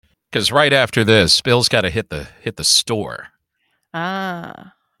Because right after this, Bill's got to hit the store.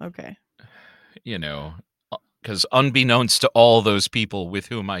 Ah, okay. You know, because unbeknownst to all those people with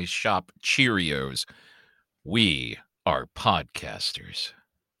whom I shop Cheerios, we are podcasters.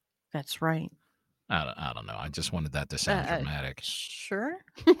 That's right. I don't know. I just wanted that to sound dramatic. Sure.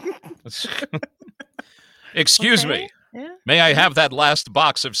 Excuse Okay, me. yeah. May I have that last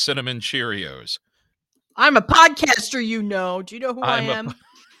box of cinnamon Cheerios? I'm a podcaster, you know. Do you know who I I'm a am?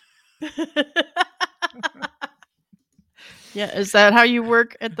 Yeah, is that how you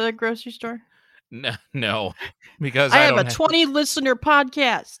work at the grocery store? No, because I I have a don't. 20 listener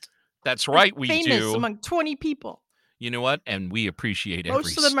podcast. That's I'm right, we famous do. among 20 people. You know what? And we appreciate every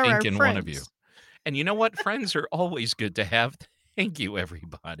Most of them are our stinking one of you. friends. And you know what? Friends are always good to have. Thank you,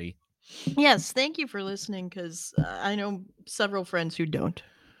 everybody. Yes, thank you for listening, because I know several friends who don't.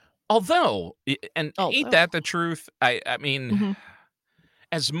 Although, and ain't Although. that the truth? I mean, Mhm.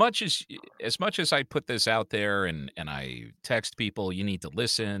 as much as I put this out there and I text people, you need to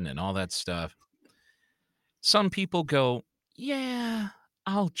listen and all that stuff. Some people go, yeah,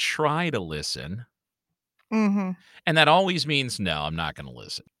 I'll try to listen. Mhm. And that always means, no, I'm not going to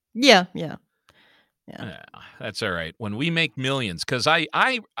listen. Yeah. That's all right. When we make millions, because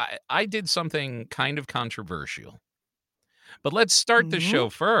I did something kind of controversial. But let's start the show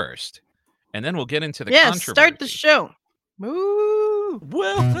first, and then we'll get into the controversy. Start the show. Woo!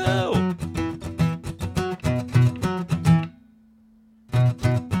 Woohoo!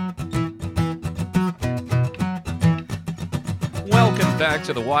 Welcome back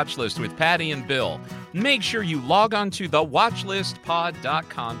to the Watch List with Pattie and Bill. Make sure you log on to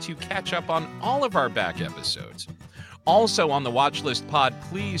thewatchlistpod.com to catch up on all of our back episodes. Also on the Watchlist Pod,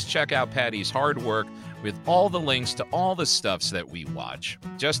 please check out Pattie's hard work with all the links to all the stuffs that we watch.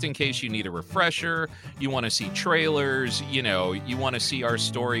 Just in case you need a refresher, you want to see trailers, you want to see our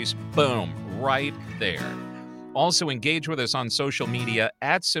stories, boom, right there. Also engage with us on social media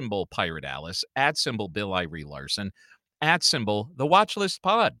 @Pirate Alice, @Bill Irie Larson, @The Watchlist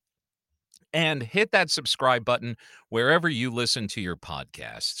Pod. And hit that subscribe button wherever you listen to your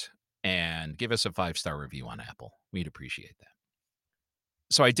podcast. And give us a 5-star review on Apple. We'd appreciate that.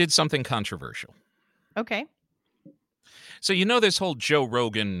 So I did something controversial. Okay. So this whole Joe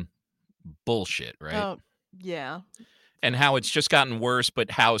Rogan bullshit, right? Oh, yeah. And how it's just gotten worse,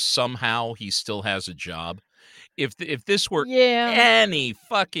 but how somehow he still has a job. If this were any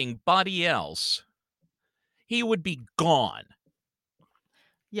fucking body else, he would be gone.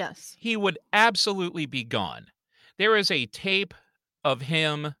 Yes. He would absolutely be gone. There is a tape of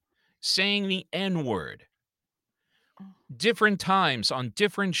him saying the N-word different times on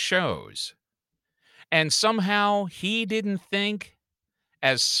different shows. And somehow he didn't think,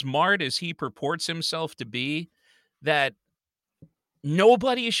 as smart as he purports himself to be, that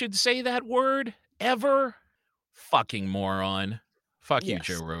nobody should say that word ever. Fucking moron. Fuck you,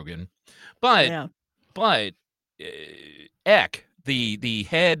 Joe Rogan. But Eck, the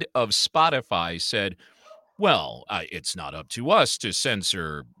head of Spotify, said, well, it's not up to us to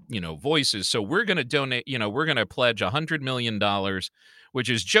censor, voices. So we're going to donate, we're going to pledge $100 million, which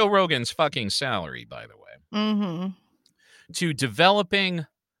is Joe Rogan's fucking salary, by the way, to developing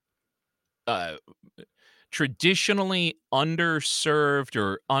traditionally underserved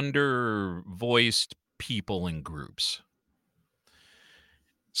or undervoiced people and groups.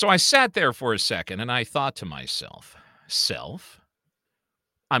 So I sat there for a second and I thought to myself,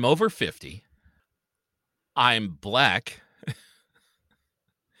 I'm over 50. I'm black.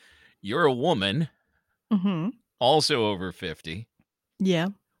 You're a woman. Also over 50. Yeah.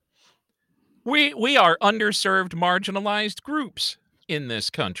 We are underserved, marginalized groups in this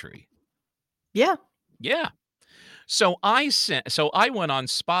country. Yeah. Yeah. So I went on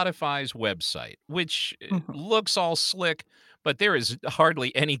Spotify's website, which looks all slick, but there is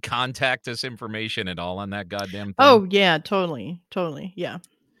hardly any contact us information at all on that goddamn thing. Oh, yeah, totally. Yeah.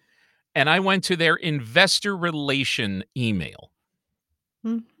 And I went to their investor relation email.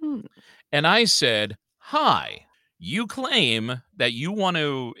 And I said, hi, you claim that you want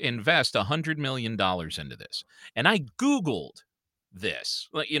to invest $100 million into this. And I Googled this.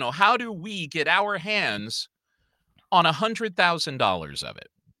 How do we get our hands on $100,000 of it?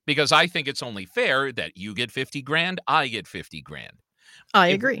 Because I think it's only fair that you get 50 grand, I get 50 grand. I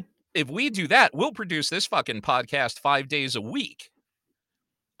agree. If we do that, we'll produce this fucking podcast 5 days a week.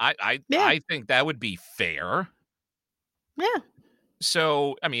 I think that would be fair. Yeah.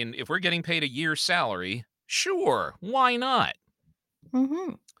 So, I mean, if we're getting paid a year's salary, sure, why not?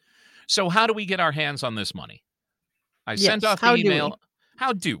 So how do we get our hands on this money? I sent off the email.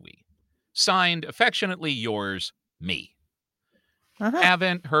 How do we? Signed, affectionately yours, me. Uh-huh.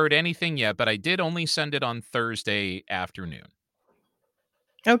 Haven't heard anything yet, but I did only send it on Thursday afternoon.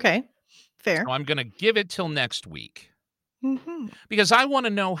 Okay. So Fair. I'm gonna give it till next week Mhm. because I wanna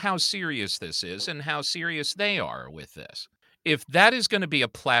know how serious this is and how serious they are with this. If that is gonna be a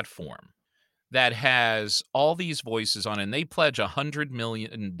platform that has all these voices on it and they pledge $100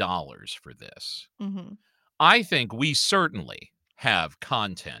 million for this, Mhm. I think we certainly have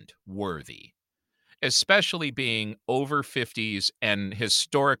content worthy, especially being over 50s and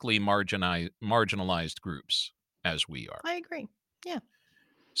historically marginalized groups as we are. I agree. Yeah.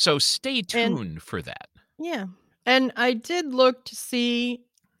 So stay And tuned for that. yeah. And I did look to see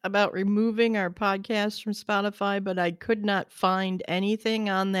about removing our podcast from Spotify, but I could not find anything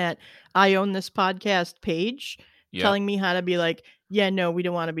on that I own this podcast page Yep. telling me how to be like, yeah, no, we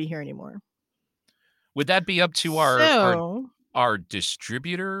don't want to be here anymore. Would that be up to So our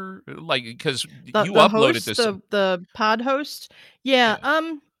distributor? Like, because the you the uploaded host, this. the pod host, yeah,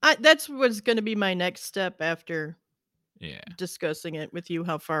 Yeah. that's what's going to be my next step after Yeah. discussing it with you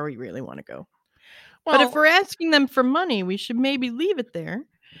how far we really want to go. But if Well, we're asking them for money, we should maybe leave it there.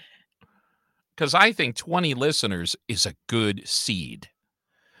 because I think 20 listeners is a good seed.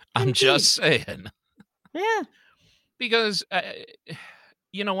 I'm just Indeed. saying. Yeah, Because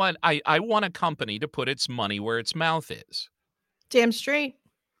you know what? I want a company to put its money where its mouth is. damn straight.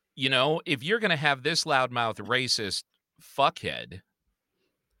 You know, if you're going to have this loudmouth racist fuckhead,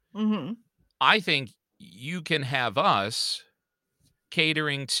 Mhm. I think you can have us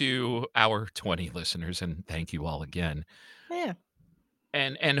catering to our 20 listeners, and thank you all again, Yeah.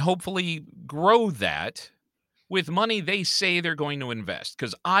 and hopefully grow that with money they say they're going to invest.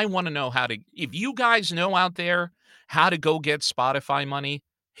 Because I want to know how to, if you guys know out there how to go get Spotify money,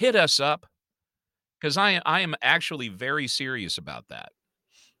 hit us up. Because I am actually very serious about that.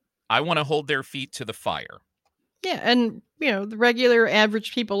 I want to hold their feet to the fire. Yeah, and, the regular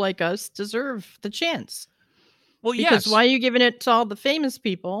average people like us deserve the chance. Well, Because yes, why are you giving it to all the famous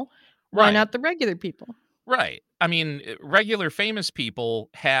people? Why right, not the regular people? right. I mean, regular famous people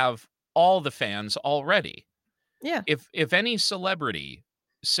have all the fans already. Yeah. If any celebrity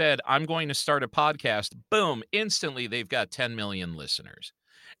said, "I'm going to start a podcast," boom, instantly they've got 10 million listeners.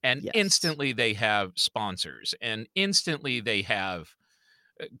 And Yes. instantly they have sponsors, and instantly they have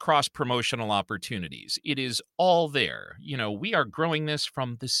cross promotional opportunities. It is all there. You know, we are growing this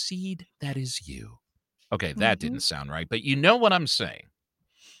from the seed that is you. Okay, that didn't Mhm. sound right, but you know what I'm saying.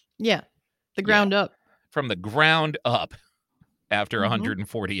 Yeah. The Yeah, ground up. from the ground up after Mhm.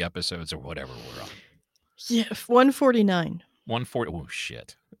 140 episodes or whatever we're on. Yeah, 149. 140. Oh,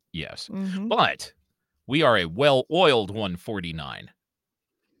 shit. Yes. Mhm. But we are a well oiled 149.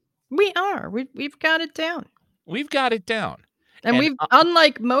 We are. We've got it down. We've got it down. And And we've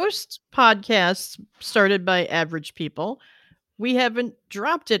unlike most podcasts started by average people, we haven't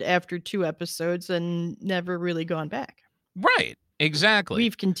dropped it after 2 episodes and never really gone back. right, exactly.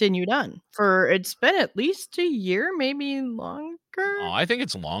 We've continued on for it's been at least a year, maybe Oh, longer. I think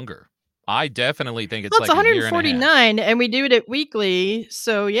it's longer. I definitely think it's Well, it's like a year and a half. 149 and we do it weekly,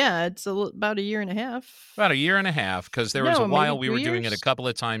 so yeah, it's about a year and a half. About a year and a half, because there was a No, maybe while we 2 were doing it a years? couple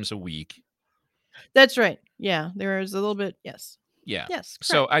of times a week. That's right. Yeah, there is a little bit yes. Yeah. Yes,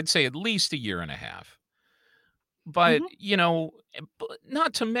 So correct. I'd say at least a year and a half. But, Mhm.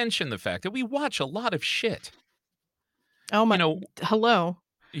 not to mention the fact that we watch a lot of shit. Oh You my know, hello.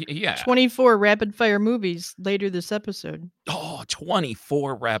 yeah. 24 rapid fire movies later this episode. Oh,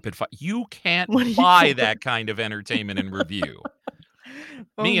 24 rapid fire. You can't buy 24. that kind of entertainment and review.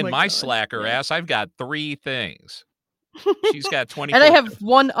 Oh Me and my my god. slacker Yeah. ass, I've got 3 things. She's got And I 24 have shows.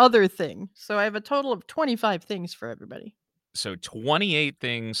 one other thing. So I have a total of 25 things for everybody. So 28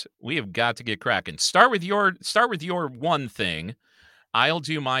 things. We have got to get cracking. Start with your one thing. I'll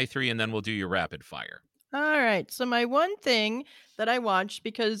do my 3 and then we'll do your rapid fire. All right. So my one thing that I watched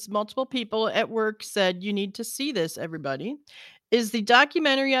because multiple people at work said you need to see this everybody is the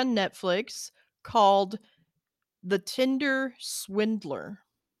documentary on Netflix called The Tinder Swindler.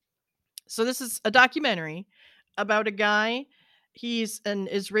 So this is a documentary about a guy. He's an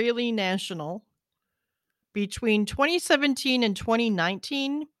Israeli national. Between 2017 and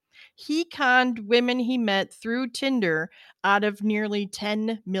 2019, he conned women he met through Tinder out of nearly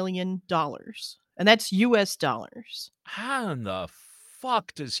 $10 million. And that's US dollars. How in the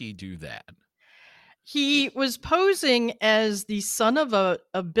fuck does he do that? He was posing as the son of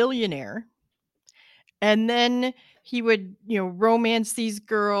a billionaire, and then he would romance these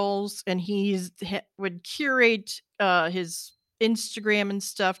girls, and would curate his Instagram and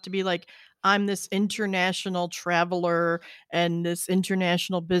stuff to be like, I'm this international traveler and this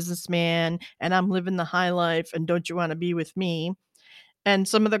international businessman, and I'm living the high life, and don't you want to be with me? and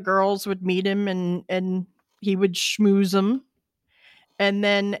some of the girls would meet him, and he would schmooze them. And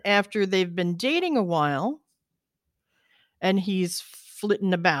then after they've been dating a while and he's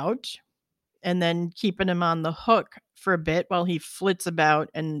flitting about and then keeping him on the hook for a bit while he flits about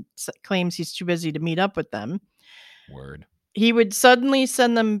and claims he's too busy to meet up with them, Word. he would suddenly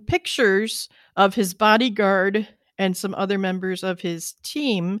send them pictures of his bodyguard and some other members of his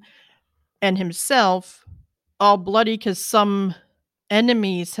team and himself all bloody because some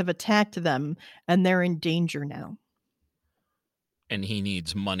enemies have attacked them and they're in danger now. And he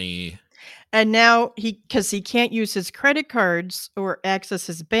needs money. And now because he can't use his credit cards or access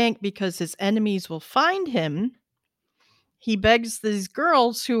his bank because his enemies will find him, he begs these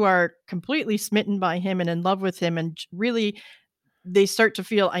girls who are completely smitten by him and in love with him, and really they start to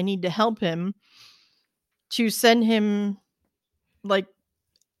feel I need to help him, to send him like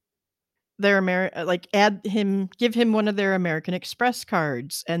give him one of their American Express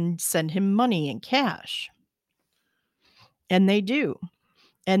cards and send him money in cash. And they do.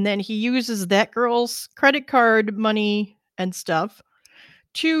 And then he uses that girl's credit card money and stuff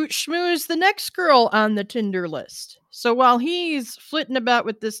to schmooze the next girl on the Tinder list. So while he's flitting about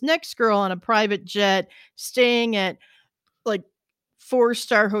with this next girl on a private jet, staying at like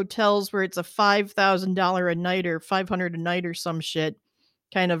 4-star hotels where it's a $5,000 a night or $500 a night or some shit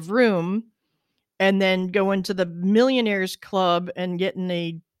kind of room, and then going to the millionaires club and getting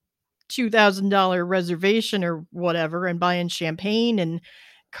a $2,000 reservation or whatever and buying champagne and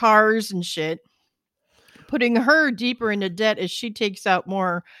cars and shit, putting her deeper into debt as she takes out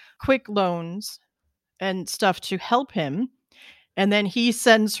more quick loans and stuff to help him. And then he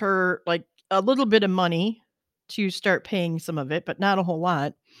sends her like a little bit of money to start paying some of it, but not a whole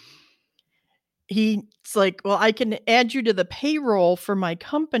lot. He's like, well, I can add you to the payroll for my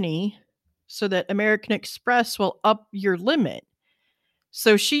company so that American Express will up your limit.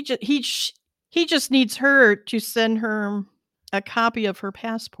 So he just needs her to send her a copy of her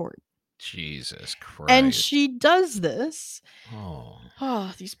passport. Jesus Christ. And she does this.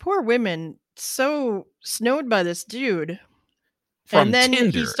 Oh, These poor women, so snowed by this dude. From And then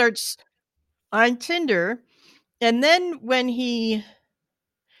Tinder. he starts on Tinder. And then when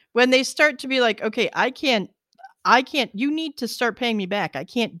they start to be like, okay, I can't, you need to start paying me back. I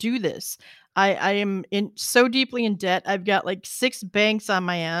can't do this. I am in so deeply in debt. I've got like 6 banks on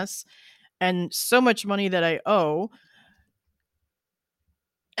my ass and so much money that I owe.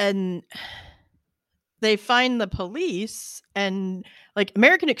 And they find the police, and like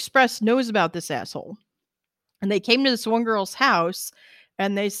American Express knows about this asshole. And they came to this one girl's house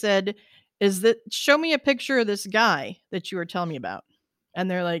and they said, show me a picture of this guy that you were telling me about. And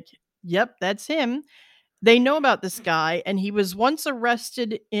they're like, yep, that's him. They know about this guy, and he was once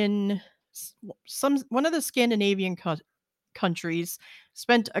arrested in one of the Scandinavian countries,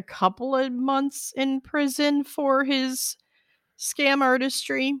 spent a couple of months in prison for his scam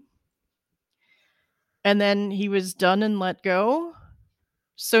artistry, and then he was done and let go.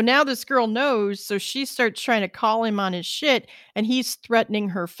 So now this girl knows, so she starts trying to call him on his shit, and he's threatening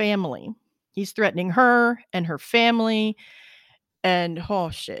her family. He's threatening her and her family, and oh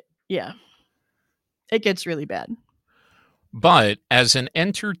shit. Yeah. It gets really bad. But as an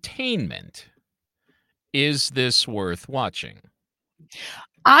entertainment, is this worth watching?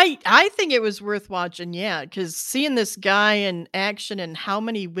 I think it was worth watching, yeah, because seeing this guy in action and how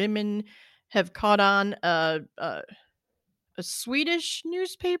many women have caught on a Swedish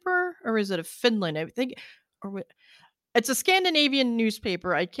newspaper, or is it a Finland? I think, it's a Scandinavian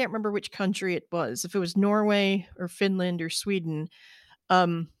newspaper. I can't remember which country it was. If it was Norway or Finland or Sweden,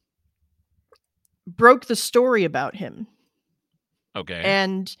 broke the story about him. Okay.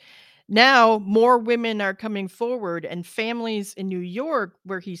 And now more women are coming forward, and families in New York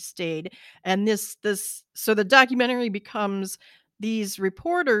where he stayed. And so the documentary becomes these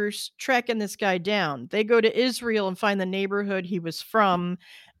reporters tracking this guy down. They go to Israel and find the neighborhood he was from,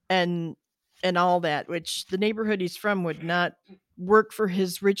 and all that, which the neighborhood he's from would not work for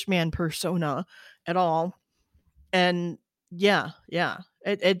his rich man persona at all. And yeah,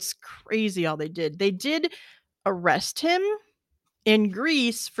 it's crazy all they did. They did arrest him in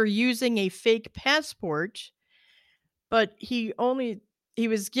Greece for using a fake passport, but he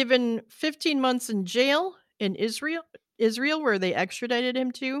was given 15 months in jail in Israel where they extradited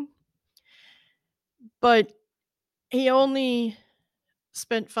him to. But he only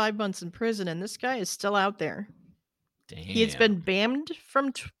spent 5 months in prison, and this guy is still out there. Damn. He has been banned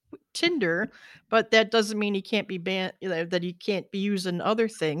from Tinder, but that doesn't mean he can't be banned, that he can't be using other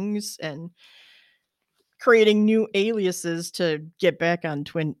things and creating new aliases to get back on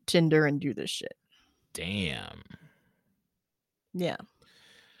Tinder and do this shit. Damn. Yeah.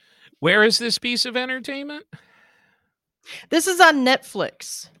 Where is this piece of entertainment? This is on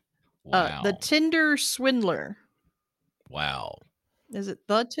Netflix. The Wow. Tinder Swindler. Wow. Is it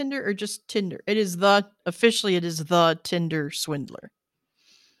the Tinder or just Tinder? It is officially it is the Tinder Swindler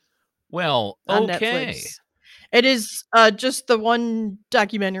Well, on okay. Netflix. It is just the one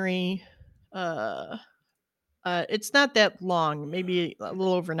documentary. Uh it's not that long, maybe a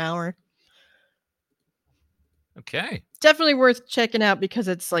little over an hour. Okay. Definitely worth checking out because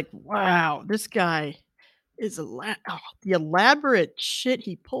it's like, wow, this guy is the elaborate shit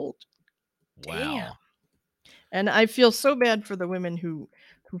he pulled. Damn. Wow. And I feel so bad for the women who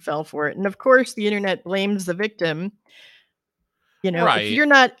fell for it. And of course, the internet blames the victim. If Right. you're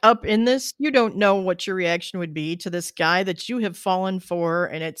not up in this, you don't know what your reaction would be to this guy that you have fallen for.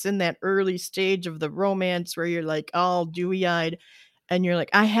 And it's in that early stage of the romance where you're like all dewy eyed and you're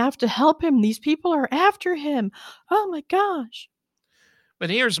like, I have to help him. These people are after him. Oh my gosh. But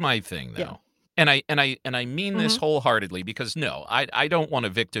here's my thing Yeah. though. And I mean this Hmm. wholeheartedly because no, I don't want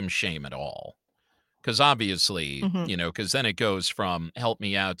to victim shame at all. Because obviously, Hmm. because then it goes from help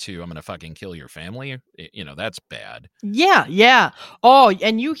me out to I'm going to fucking kill your family. That's bad. Yeah. Yeah. Oh,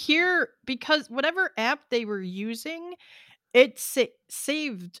 and you hear because whatever app they were using, it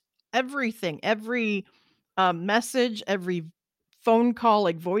saved everything, every, message, every phone call,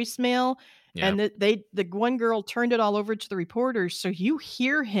 like voicemail, Yeah. and the one girl turned it all over to the reporters, so you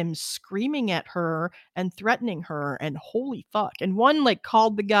hear him screaming at her and threatening her, and holy fuck, and one, like,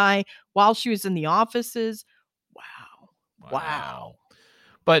 called the guy while she was in the offices. Wow. Wow. Wow.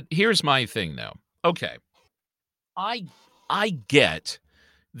 But here's my thing though. Okay. I I get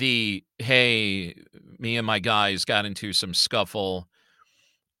the hey, me and my guys got into some scuffle.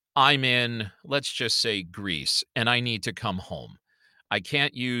 I'm in, let's just say Greece, and I need to come home. I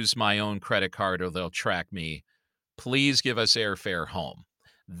can't use my own credit card or they'll track me. Please give us airfare home.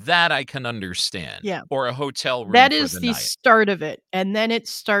 That I can understand. Yeah. Or a hotel room That for is the the night. start of it, and then it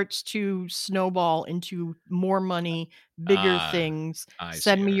starts to snowball into more money, bigger Ah, things. I see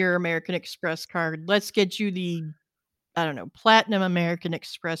Send me her. your American Express card. Let's get you the, I don't know, platinum American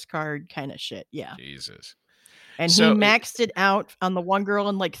Express card kinda shit, yeah. Jesus. And he So, maxed it out on the one girl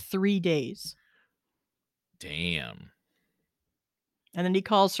in, like, 3 days. damn. And then he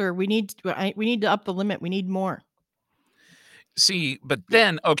calls her, we need to up the limit, we need more." See, but Yeah.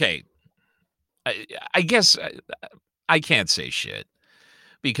 then, okay, I guess I can't say shit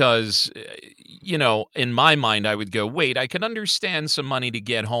because, in my mind, I would go, wait, I could understand some money to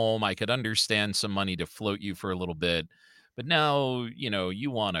get home. I could understand some money to float you for a little bit. But now,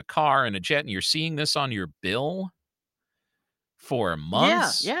 you want a car and a jet and you're seeing this on your bill for Yeah,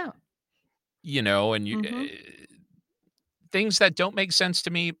 months, yeah. and Mhm. things that don't make sense to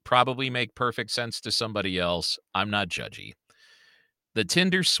me probably make perfect sense to somebody else. I'm not judgy. The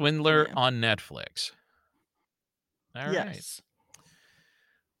Tinder Swindler Yeah. on Netflix. All right. Yes.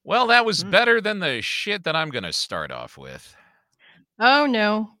 Well, that was Mm. better than the shit that I'm going to start off with. Oh,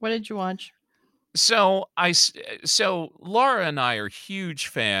 no. What did you watch? So Laura and I are huge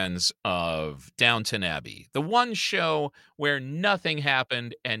fans of Downton Abbey, the one show where nothing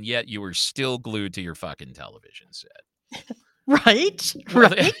happened and yet you were still glued to your fucking television set. Right? Well,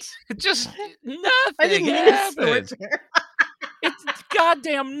 Right? just I nothing didn't mean to snort happens. there. It's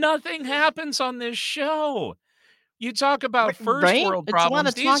goddamn nothing happens on this show. You talk about first Right? world It's a lot problems.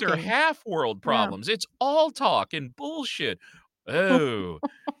 of These are talking. half world Yeah. problems. It's all talk and bullshit. Oh,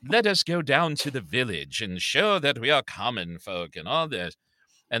 let us go down to the village and show that we are common folk and all this.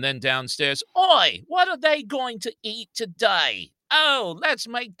 And then downstairs, oi, what are they going to eat today? Oh, let's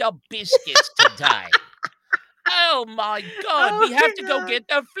make the biscuits today. Oh my God, Oh we my have to go god. get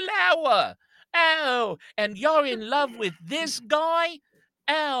the flour. Oh, and you're in love with this guy?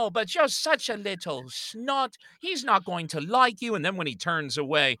 Oh, but you're such a little snot. He's not going to like you. And then when he turns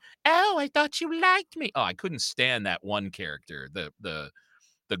away, oh, I thought you liked me. Oh, I couldn't stand that one character, the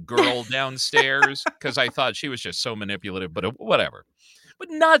girl downstairs, because I thought she was just so manipulative, but whatever. But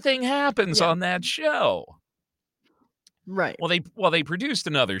nothing happens Yeah. on that show. Right. Well, they produced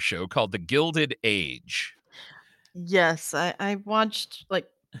another show called The Gilded Age. Yes, I watched, like,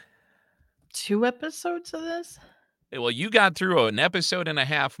 2 episodes of this. Well, you got through an episode and a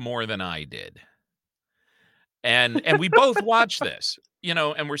half more than I did. And we both watched this,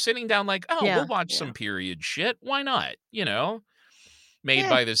 and we're sitting down like, "Oh, we'll Yeah, watch yeah. some period shit. Why not?" Made Yeah.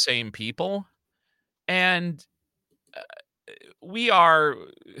 by the same people. And uh, we are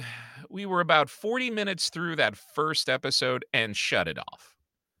we were about 40 minutes through that first episode and shut it off.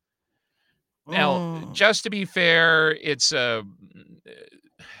 Now, Mm. just to be fair, it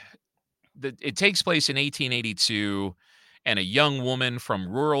takes place in 1882. and a young woman from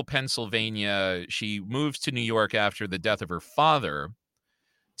rural Pennsylvania. She moves to New York after the death of her father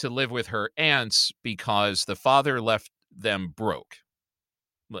to live with her aunts because the father left them broke.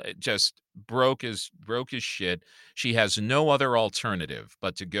 Just broke as shit. She has no other alternative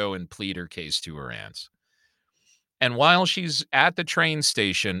but to go and plead her case to her aunts. And while she's at the train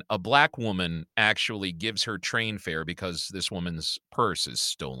station, a black woman actually gives her train fare because this woman's purse is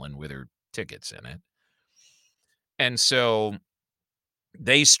stolen with her tickets in it. And so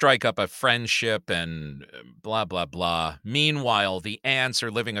they strike up a friendship and blah, blah, blah. Meanwhile, the aunts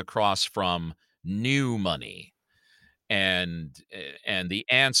are living across from New Money. And the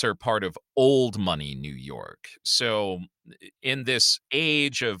aunts are part of Old Money New York. So in this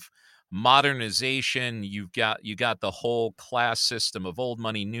age of modernization, you got the whole class system of old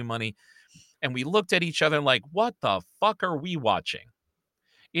money, new money. And we looked at each other like, what the fuck are we watching?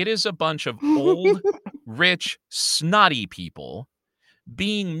 It is a bunch of old, rich, snotty people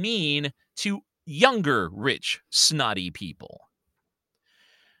being mean to younger, rich, snotty people.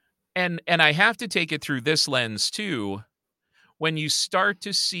 And I have to take it through this lens too. When you start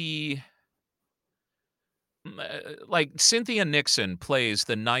to see, like, Cynthia Nixon plays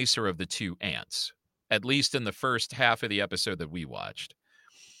the nicer of the two aunts, at least in the first half of the episode that we watched.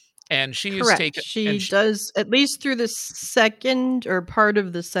 And she is Correct. taken, She and does, at least through the second or part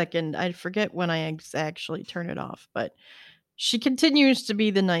of the second. I forget when I actually turn it off, but she continues to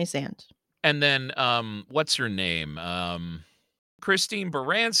be the nice aunt. and then what's her name? Christine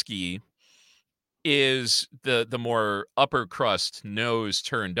Baranski is the more upper crust, nose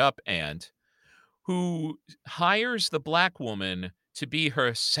turned up aunt who hires the black woman to be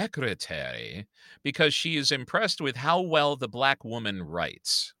her secretary because she is impressed with how well the black woman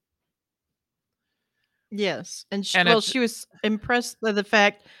writes. Yes, and And well, she was impressed by the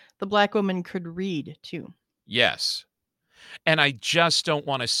fact the black woman could read too. yes. And I just don't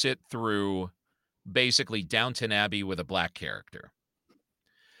want to sit through basically Downton Abbey with a black character.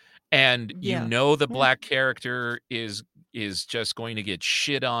 And Yeah. the Yeah. black character is just going to get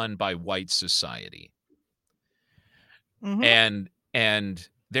shit on by white society. Mhm. And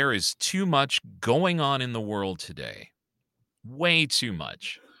there is too much going on in the world today. Way too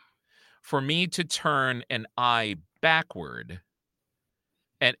much for me to turn an eye backward.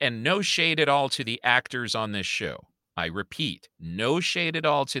 And no shade at all to the actors on this show. I repeat, no shade at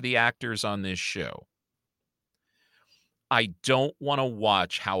all to the actors on this show. I don't want to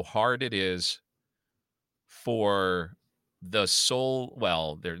watch how hard it is for the sole,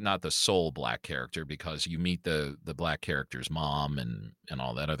 well, they're not the sole black character because you meet the black character's mom and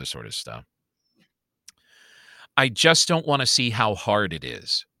all that other sort of stuff. I just don't want to see how hard it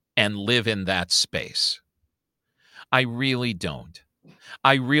is and live in that space. I really don't.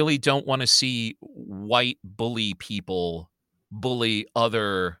 I really don't want to see white bully people bully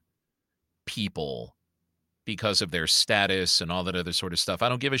other people because of their status and all that other sort of stuff. I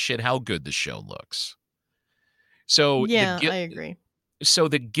don't give a shit how good the show looks. So Yeah, I agree.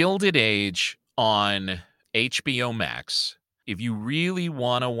 the Gilded Age on HBO Max. If you really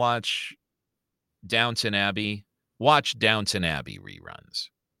want to watch Downton Abbey, watch Downton Abbey reruns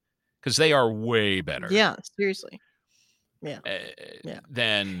because they are way better Yeah, seriously. Yeah. uh, Yeah.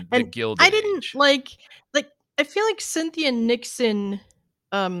 than the And I Gilded didn't Age. like I feel like Cynthia Nixon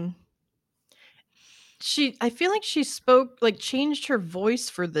um I feel like she spoke like changed her voice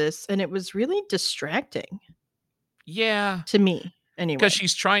for this and it was really distracting Yeah, to me because anyway.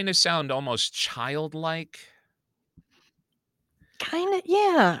 she's trying to sound almost childlike. Kind of,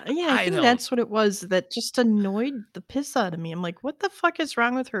 yeah. Yeah, I I think don't. that's what it was that just annoyed the piss out of me. I'm like, what the fuck is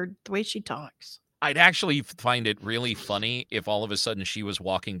wrong with her the way she talks? I'd actually find it really funny if all of a sudden she was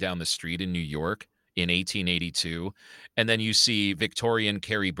walking down the street in New York in 1882, and then you see Victorian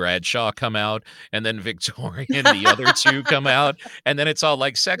Carrie Bradshaw come out, and then Victorian the other two come out, and then it's all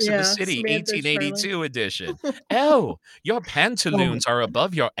like Sex in the Yeah, City Samantha Charlie. 1882 edition. Oh, your Oh my pantaloons are god.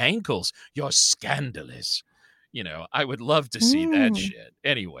 above your ankles. You're scandalous. I would love to see that Mm. shit.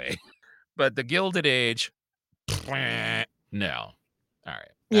 Anyway, but the Gilded Age, no. All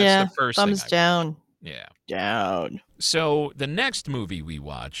right. That's the Yeah, first thing thumbs I watched. down. Yeah. Down. So the next movie we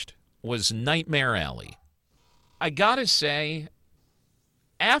watched was Nightmare Alley. I gotta say,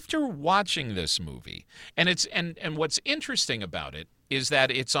 after watching this movie, and what's interesting about it is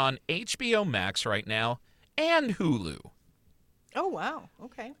that it's on HBO Max right now and Hulu. Oh wow.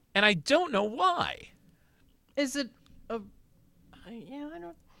 Okay. And I don't know why. Is it a yeah, I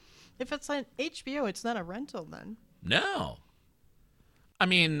don't if it's on HBO, it's not a rental then. No. I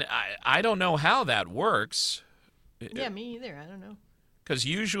mean, I don't know how that works. Yeah, me either. I don't know. Because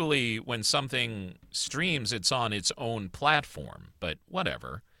usually when something streams, it's on its own platform, but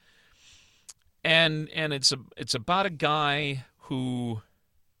whatever. And it's about a guy who,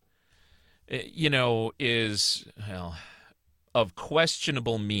 is, well, of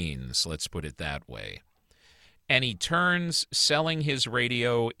questionable means, let's put it that way. And he turns selling his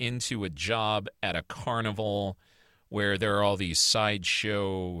radio into a job at a carnival where there are all these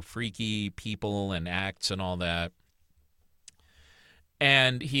sideshow freaky people and acts and all that.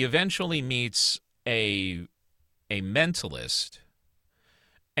 And he eventually meets a mentalist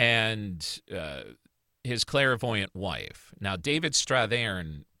and his clairvoyant wife. Now, David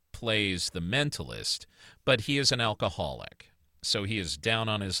Strathairn plays the mentalist, but he is an alcoholic. So he is down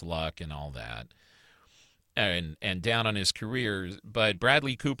on his luck and all that, and down on his career. But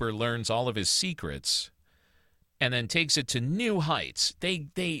Bradley Cooper learns all of his secrets and then takes it to new heights.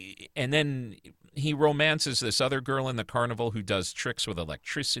 And then he romances this other girl in the carnival who does tricks with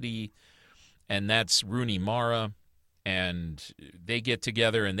electricity, and that's Rooney Mara. And they get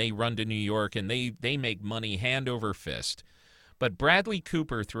together and they run to New York and they make money hand over fist. But Bradley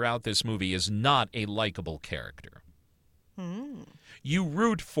Cooper throughout this movie is not a likable character. You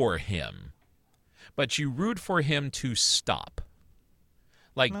root for him, but you root for him to stop.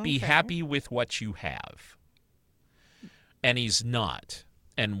 Like, be happy with what you have. And he's not.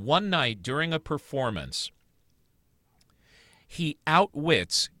 And one night during a performance, he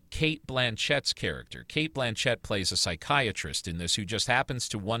outwits Cate Blanchett's character. Cate Blanchett plays a psychiatrist in this who just happens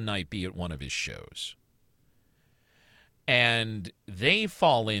to one night be at one of his shows. And they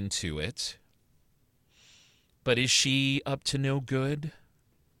fall into it. But is she up to no good?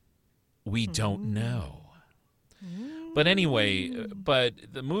 We don't know. But anyway, but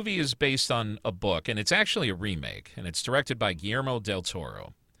the movie is based on a book, and it's actually a remake, and it's directed by Guillermo del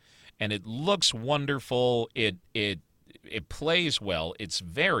Toro. And it looks wonderful. It plays well. It's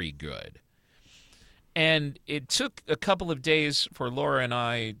very good. And it took a couple of days for Laura and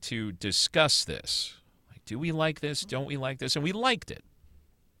I to discuss this. Like, do we like this? Don't we like this? And we liked it.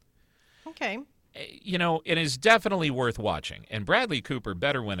 Okay. It is definitely worth watching. And Bradley Cooper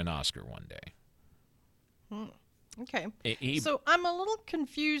better win an Oscar one day. Okay. So I'm a little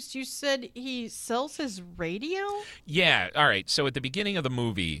confused. You said he sells his radio? Yeah. All right. So at the beginning of the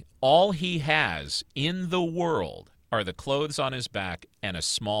movie, all he has in the world are the clothes on his back and a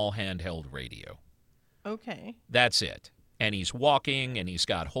small handheld radio. Okay. That's it. And he's walking and he's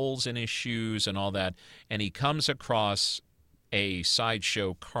got holes in his shoes and all that. And he comes across a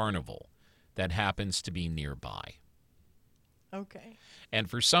sideshow carnival that happens to be nearby. Okay. And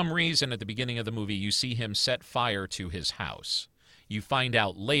for some reason, at the beginning of the movie, you see him set fire to his house. You find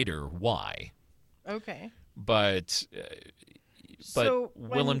out later why. Okay. But So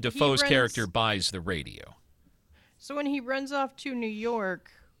Willem Dafoe's character buys the radio. So when he runs off to New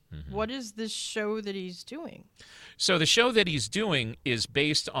York, what is this show that he's doing? So the show that he's doing is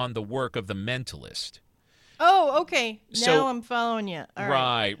based on the work of The Mentalist. Oh, okay. Now I'm following you. All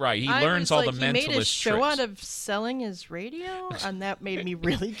right. He learns all the mentalist tricks. He made a show out of selling his radio, and that made me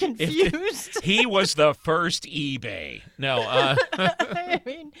really confused. He was the first eBay. No, I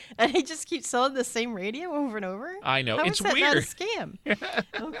mean, and he just keeps selling the same radio over and over. I know. How It's is that weird. Not a scam.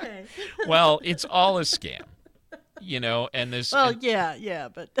 Okay. Well, it's all a scam. And this. Well, yeah,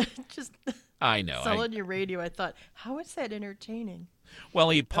 but just. I know. Selling your radio, I thought, how is that entertaining?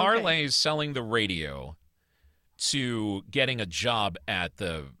 Well, he parlays selling the radio to getting a job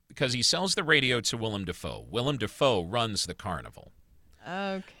because he sells the radio to Willem Dafoe. Willem Dafoe runs the carnival.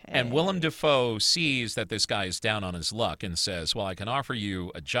 Okay. And Willem Dafoe sees that this guy is down on his luck and says, well, I can offer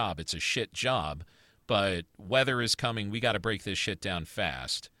you a job. It's a shit job, but weather is coming. We got to break this shit down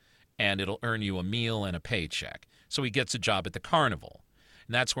fast, and it'll earn you a meal and a paycheck. So he gets a job at the carnival.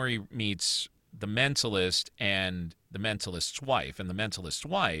 And that's where he meets the mentalist and the mentalist's wife. And the mentalist's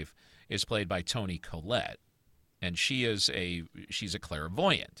wife is played by Toni Collette. And she's a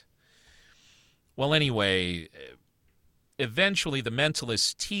clairvoyant. Well, anyway, eventually the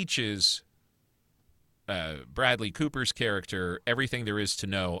mentalist teaches Bradley Cooper's character everything there is to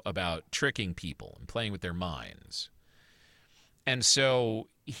know about tricking people and playing with their minds. And so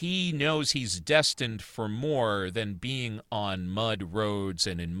he knows he's destined for more than being on mud roads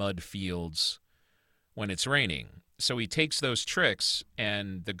and in mud fields when it's raining. So he takes those tricks,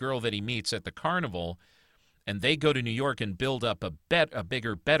 and the girl that he meets at the carnival, and they go to New York and build up a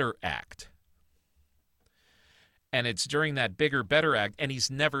bigger, better act. And it's during that bigger, better act, and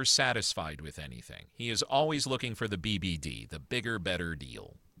he's never satisfied with anything. He is always looking for the BBD, the bigger, better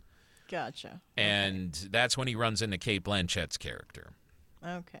deal. Gotcha. And that's when he runs into Cate Blanchett's character.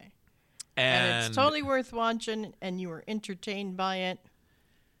 Okay. And it's totally worth watching, and you were entertained by it.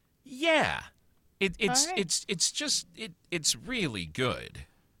 Yeah. All right. It's really good.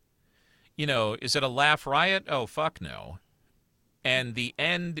 You know, is it a laugh riot? Oh, fuck no. And the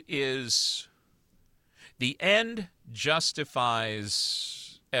end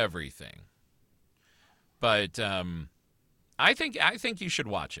justifies everything. But I think you should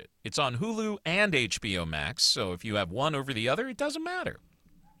watch it. It's on Hulu and HBO Max, so if you have one over the other, it doesn't matter.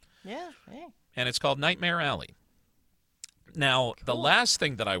 Yeah. Hey. And it's called Nightmare Alley. Now, the Cool. last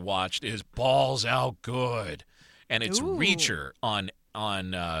thing that I watched is Balls Out Good, and it's Ooh. Reacher on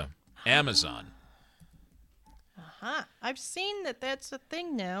Amazon. Uh-huh. I've seen that that's a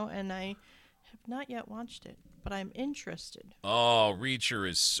thing now, and I have not yet watched it, but I'm interested. Oh, Reacher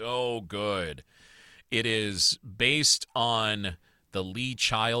is so good. It is based on the Lee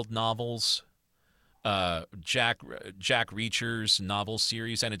Child novels, Jack Reacher's novel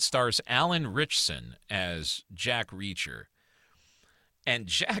series, and it stars Alan Ritchson as Jack Reacher. And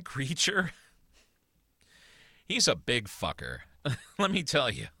Jack Reacher, he's a big fucker. Let me tell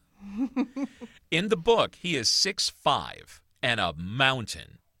you. In the book, he is 6'5" and a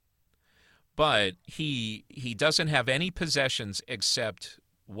mountain, but he doesn't have any possessions except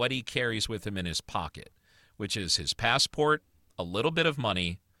what he carries with him in his pocket, which is his passport, a little bit of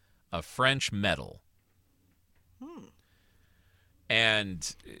money, a French medal. Hmm.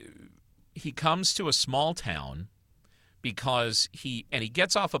 And he comes to a small town because he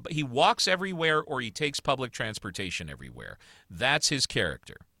gets off he walks everywhere or he takes public transportation everywhere. That's his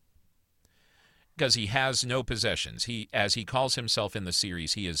character. Because he has no possessions. He, as he calls himself in the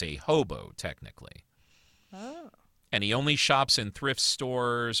series, he is a hobo technically. Oh. And he only shops in thrift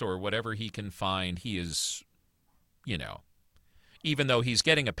stores or whatever he can find. He is, you know, even though he's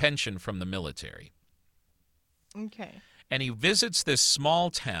getting a pension from the military. Okay. And he visits this small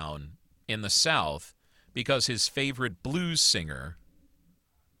town in the South because his favorite blues singer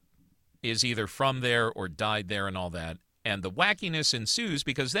is either from there or died there and all that. And the wackiness ensues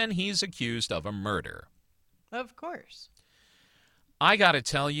because then he's accused of a murder. Of course. I got to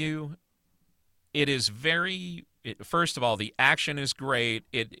tell you, it is first of all, the action is great.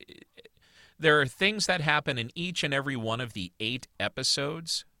 There are things that happen in each and every one of the 8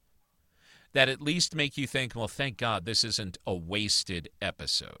 episodes that at least make you think, well, thank God this isn't a wasted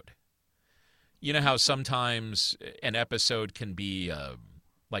episode. You know how sometimes an episode can be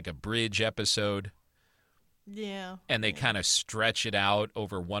like a bridge episode? Yeah. And they Yeah. kind of stretch it out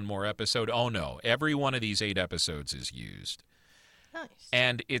over one more episode. Oh, no. Every one of these 8 episodes is used. Nice.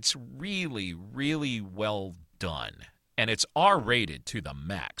 And it's really, really well done. And it's R-rated to the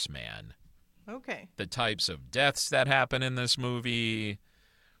max, man. Okay. The types of deaths that happen in this movie,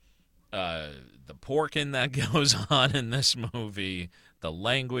 the porking that goes on in this movie, the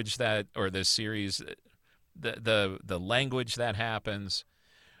language that, or this series, the language that happens.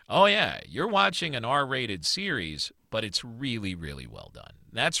 Oh, yeah, you're watching an R-rated series, but it's really, really well done.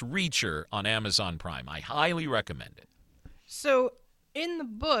 That's Reacher on Amazon Prime. I highly recommend it. So, in the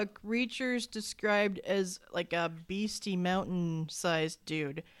book, Reacher's described as like a beastie mountain-sized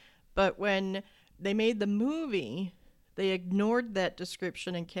dude, but when they made the movie, they ignored that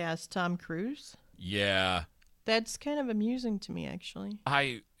description and cast Tom Cruise. Yeah. That's kind of amusing to me, actually.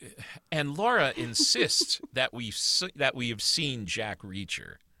 And Laura insists that we have seen Jack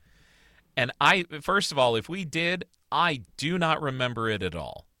Reacher. And first of all, if we did, I do not remember it at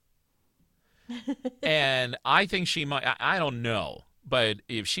all. And I think she might, I don't know. But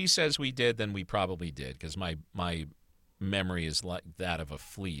if she says we did, then we probably did, because my memory is like that of a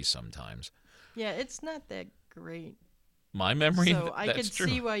flea sometimes. Yeah, it's not that great. My memory, So I that's could true.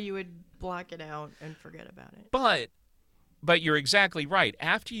 see why you would block it out and forget about it. But you're exactly right.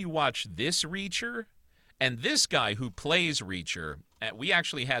 After you watch this Reacher, and this guy who plays Reacher, we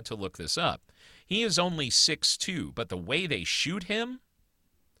actually had to look this up. He is only 6'2", but the way they shoot him,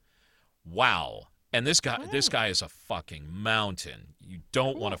 wow. And this guy is a fucking mountain. You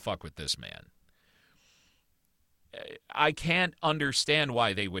don't want to fuck with this man. I can't understand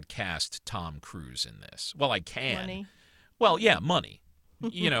why they would cast Tom Cruise in this. Well, I can. Money. Well, yeah, money.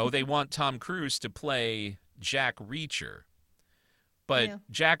 You know, they want Tom Cruise to play Jack Reacher. But Yeah.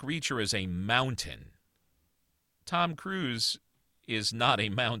 Jack Reacher is a mountain. Tom Cruise is not a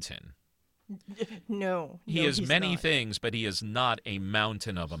mountain. No. He no, is he's many not. things, but he is not a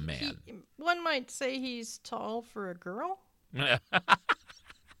mountain of a man. One might say he's tall for a girl.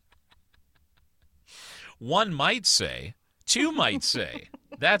 One might say, two might say.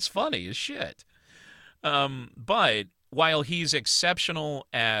 That's funny as shit. But while he's exceptional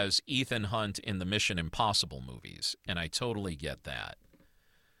as Ethan Hunt in the Mission Impossible movies, and I totally get that,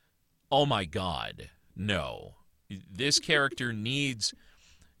 oh my God, no. This character needs...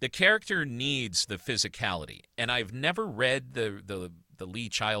 The character needs the physicality, and I've never read the Lee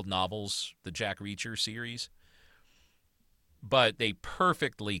Child novels, the Jack Reacher series, but they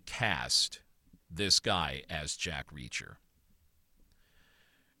perfectly cast this guy as Jack Reacher.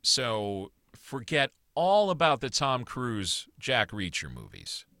 So forget all about the Tom Cruise Jack Reacher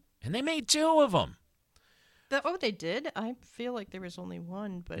movies, and they made 2 of them. They did? I feel like there was only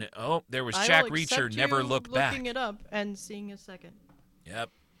one, but Oh, there was I Jack will Reacher, accept Never you Look Back. looking it up and seeing a second. Yep.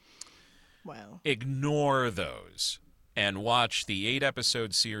 Wow. Ignore those and watch the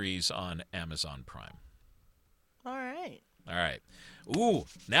 8-episode series on Amazon Prime. All right. All right. Ooh,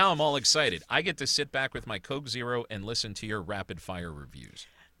 now I'm all excited. I get to sit back with my Coke Zero and listen to your rapid fire reviews.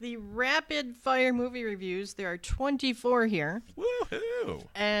 The rapid fire movie reviews, there are 24 here. Woohoo!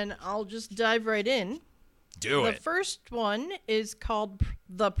 And I'll just dive right in. Do it. The first one is called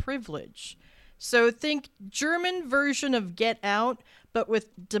The Privilege. So think German version of Get Out, but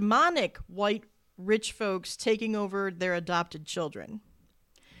with demonic white rich folks taking over their adopted children.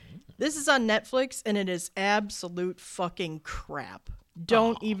 This is on Netflix, and it is absolute fucking crap.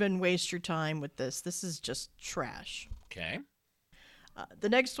 Don't even waste your time with this. This is just trash. Okay. The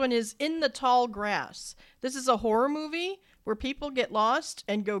next one is In the Tall Grass. This is a horror movie where people get lost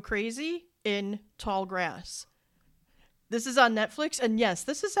and go crazy in tall grass. This is on Netflix, and yes,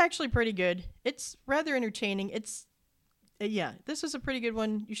 this is actually pretty good. It's rather entertaining. This is a pretty good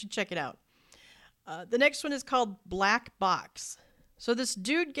one. You should check it out. The next one is called Black Box. So this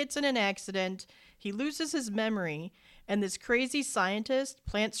dude gets in an accident, he loses his memory, and this crazy scientist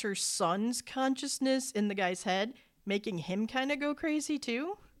plants her son's consciousness in the guy's head, making him kind of go crazy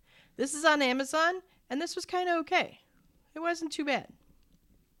too. This is on Amazon, and this was kind of okay. It wasn't too bad.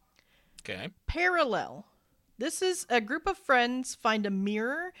 Okay. Parallel. This is a group of friends find a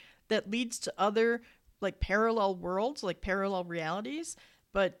mirror that leads to other like parallel worlds, like parallel realities,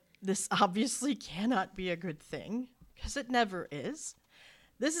 but this obviously cannot be a good thing because it never is.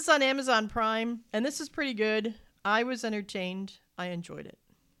 This is on Amazon Prime, and this is pretty good. I was entertained. I enjoyed it.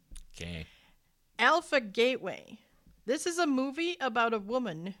 Okay. Alpha Gateway. This is a movie about a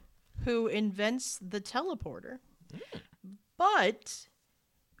woman who invents the teleporter. But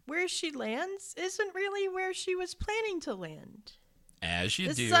where she lands isn't really where she was planning to land. As you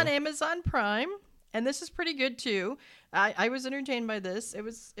This do. is on Amazon Prime, and this is pretty good too. I was entertained by this. It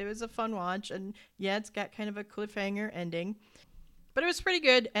was a fun watch, and yeah, it's got kind of a cliffhanger ending. But it was pretty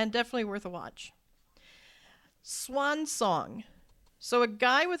good and definitely worth a watch. Swan Song. So a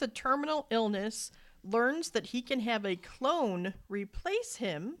guy with a terminal illness learns that he can have a clone replace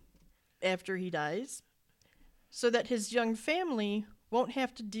him after he dies so that his young family won't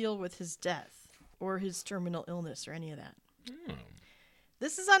have to deal with his death or his terminal illness or any of that.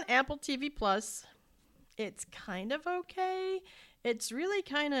 This is on Apple TV Plus. It's kind of okay. It's really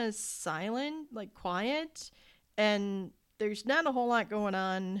kind of silent, like quiet, and there's not a whole lot going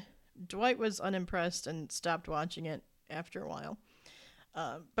on. Dwight was unimpressed and stopped watching it after a while.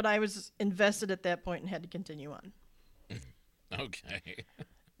 But I was invested at that point and had to continue on. Okay.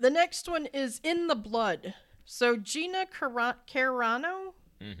 The next one is In the Blood. So Gina Carano?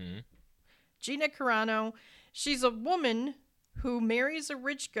 Mm-hmm. Gina Carano, she's a woman who marries a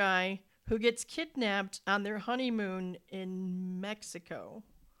rich guy who gets kidnapped on their honeymoon in Mexico.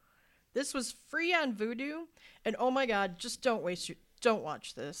 This was free on Vudu, and oh my god, just don't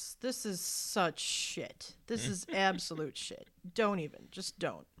watch this. This is such shit. This is absolute shit. Just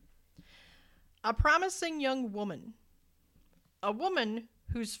don't. A Promising Young Woman. A woman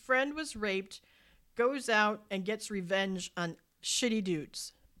whose friend was raped goes out and gets revenge on shitty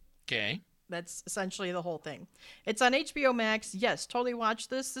dudes. Okay. That's essentially the whole thing. It's on HBO Max. Yes, totally watch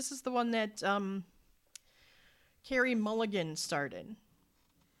this. This is the one that Carey Mulligan started.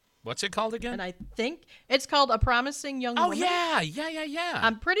 What's it called again? And I think it's called A Promising Young Woman. Oh, yeah.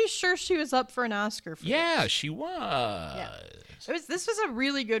 I'm pretty sure she was up for an Oscar for Yeah, this. she was. Yeah. This was a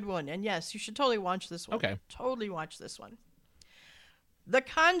really good one. And yes, you should totally watch this one. Okay. Totally watch this one. The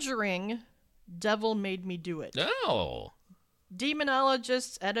Conjuring, Devil Made Me Do It. Oh.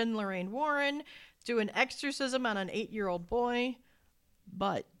 Demonologists Ed and Lorraine Warren do an exorcism on an 8-year-old boy.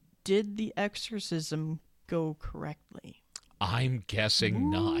 But did the exorcism go correctly? I'm guessing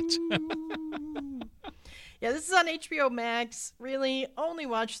not. Yeah, this is on HBO Max. Really, only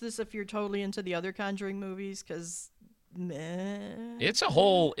watch this if you're totally into the other Conjuring movies, because It's a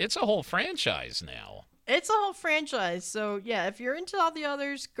whole franchise now. It's a whole franchise. So yeah, if you're into all the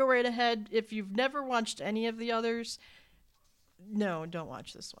others, go right ahead. If you've never watched any of the others, no, don't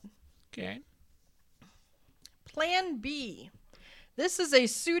watch this one. Okay. Plan B. This is a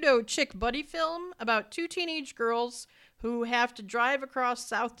pseudo chick buddy film about 2 teenage girls who have to drive across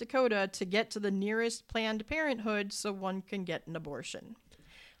South Dakota to get to the nearest Planned Parenthood so one can get an abortion.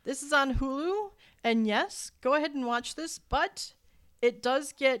 This is on Hulu, and yes, go ahead and watch this, but it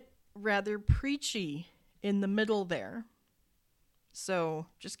does get rather preachy in the middle there. So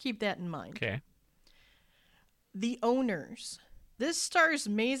just keep that in mind. Okay. The Owners. This stars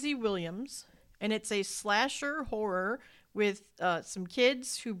Maisie Williams, and it's a slasher horror with some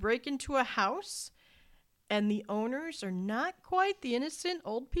kids who break into a house, and the owners are not quite the innocent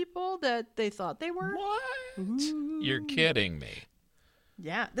old people that they thought they were. What? Ooh. You're kidding me.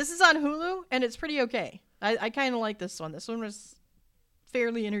 Yeah, this is on Hulu, and it's pretty okay. I kind of like this one. This one was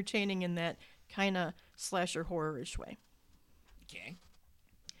fairly entertaining in that kind of slasher horror-ish way. Okay.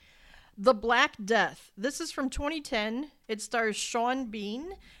 The Black Death. This is from 2010. It stars Sean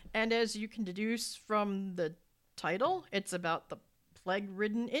Bean, and as you can deduce from the title, it's about the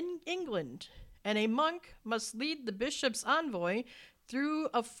plague-ridden in England, and a monk must lead the bishop's envoy through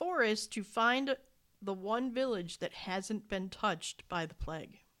a forest to find the one village that hasn't been touched by the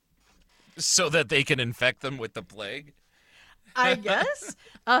plague. So that they can infect them with the plague? I guess.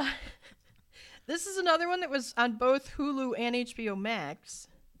 This is another one that was on both Hulu and HBO Max.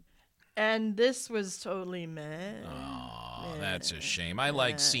 And this was totally meh. Oh, that's a shame. I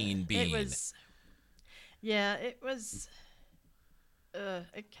like Sean Bean. It was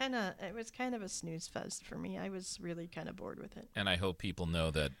it was kind of a snooze fest for me. I was really kind of bored with it. And I hope people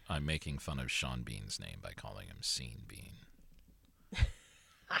know that I'm making fun of Sean Bean's name by calling him Sean Bean.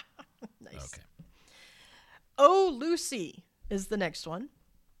 Nice. Okay. Oh, Lucy is the next one.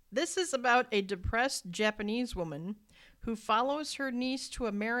 This is about a depressed Japanese woman who follows her niece to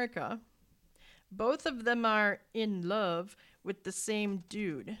America. Both of them are in love with the same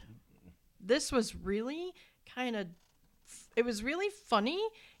dude. This was really it was really funny,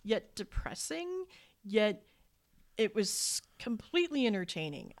 yet depressing, yet it was completely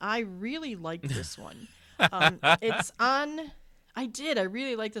entertaining. I really liked this one. I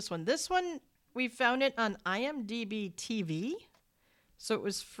really like this one. This one, we found it on IMDb TV, so it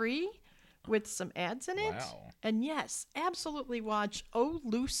was free with some ads in it. Wow. And yes, absolutely watch Oh,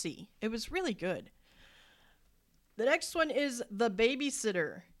 Lucy. It was really good. The next one is The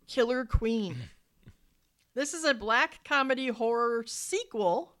Babysitter, Killer Queen. This is a black comedy horror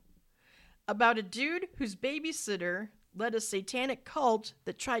sequel about a dude whose babysitter led a satanic cult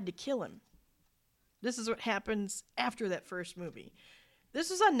that tried to kill him. This is what happens after that first movie. This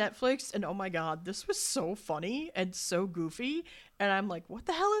was on Netflix, and oh my god, this was so funny and so goofy. And I'm like, what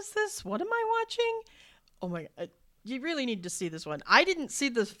the hell is this? What am I watching? Oh my god, you really need to see this one. I didn't see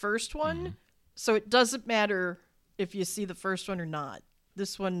the first one, so it doesn't matter if you see the first one or not.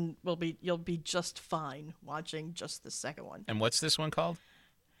 This one you'll be just fine watching just the second one. And what's this one called?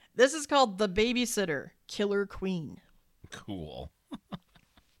 This is called The Babysitter, Killer Queen. Cool.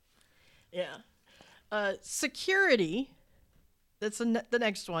 Yeah. Security. That's the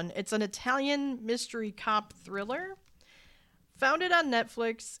next one. It's an Italian mystery cop thriller. Found it on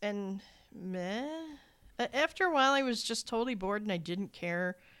Netflix, and meh. After a while, I was just totally bored, and I didn't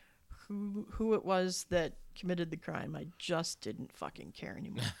care who it was that committed the crime. I just didn't fucking care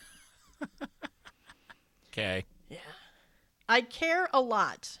anymore. Okay. Yeah. I Care a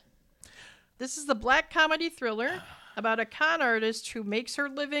Lot. This is the black comedy thriller about a con artist who makes her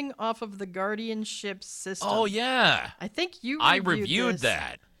living off of the guardianship system. Oh, yeah. I think I reviewed this.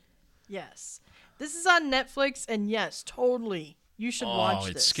 that. Yes. This is on Netflix, and yes, totally. You should watch this.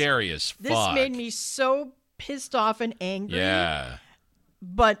 Oh, it's scary as fuck. This made me so pissed off and angry. Yeah.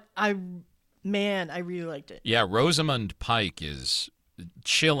 But I really liked it. Yeah, Rosamund Pike is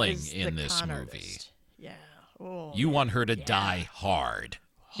chilling Is in the this con movie. artist. Yeah. Oh, You want her to die hard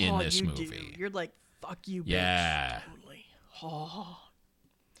in this you movie. Do. You're like, fuck you, bitch. Yeah. Totally. Oh.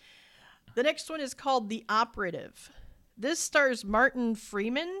 The next one is called The Operative. This stars Martin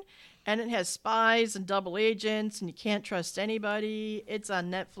Freeman, and it has spies and double agents, and you can't trust anybody. It's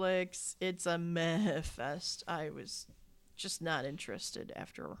on Netflix. It's a meh fest. I was just not interested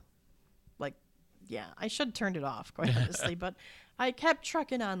after, I should have turned it off, quite honestly, but I kept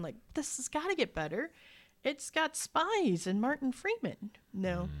trucking on, this has got to get better. It's got spies and Martin Freeman.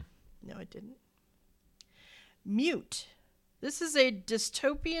 No, it didn't. Mute. This is a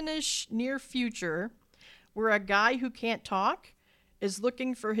dystopian-ish near future where a guy who can't talk is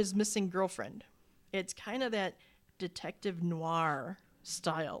looking for his missing girlfriend. It's kind of that detective noir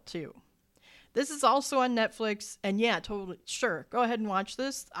style, too. This is also on Netflix, and yeah, totally, sure, go ahead and watch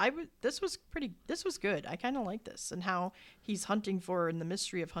this. This was good. I kind of like this, and how he's hunting for her and the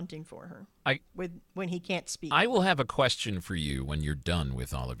mystery of hunting for her when he can't speak. I will have a question for you when you're done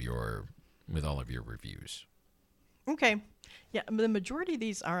with all of your reviews. Okay. Yeah, the majority of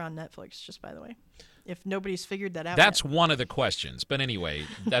these are on Netflix, just by the way. If nobody's figured that out That's yet. one of the questions. But anyway,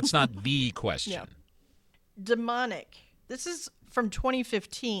 that's not the Yeah. question. Demonic. This is from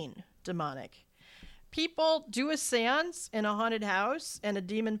 2015. Demonic. People do a seance in a haunted house and a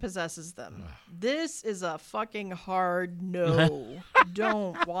demon possesses them. This is a fucking hard no.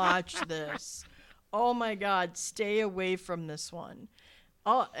 Don't watch this. Oh my God, stay away from this one.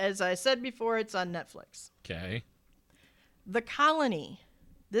 Oh, as I said before, it's on Netflix. Okay. The Colony.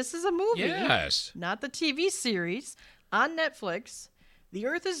 This is a movie, Yes. not the TV series, on Netflix. The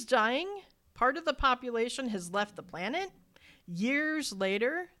Earth is dying. Part of the population has left the planet. Years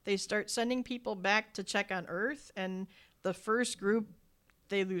later, they start sending people back to check on Earth, and the first group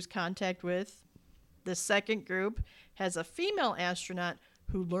they lose contact with. The second group has a female astronaut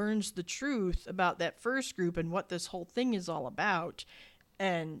who learns the truth about that first group and what this whole thing is all about,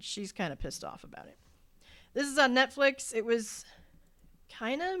 and she's kind of pissed off about it. This is on Netflix. It was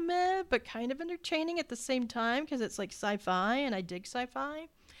kind of meh, but kind of entertaining at the same time because it's like sci-fi, and I dig sci-fi.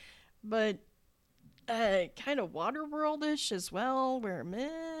 But kind of Waterworld-ish as well, where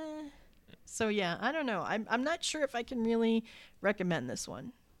meh. So yeah, I don't know. I'm not sure if I can really recommend this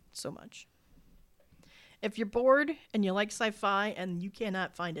one so much. If you're bored and you like sci-fi and you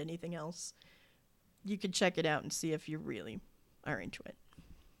cannot find anything else, you can check it out and see if you really are into it.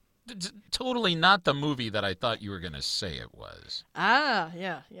 Totally not the movie that I thought you were going to say it was. Ah,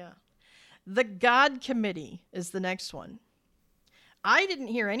 yeah. The God Committee is the next one. I didn't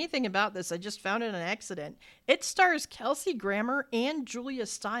hear anything about this. I just found it on accident. It stars Kelsey Grammer and Julia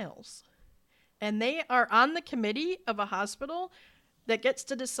Stiles. And they are on the committee of a hospital that gets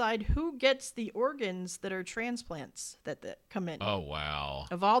to decide who gets the organs that are transplants that come in. Oh, wow.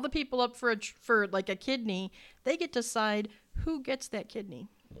 Of all the people up for like a kidney, they get to decide who gets that kidney.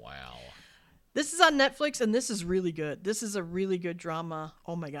 Wow. This is on Netflix, and this is really good. This is a really good drama.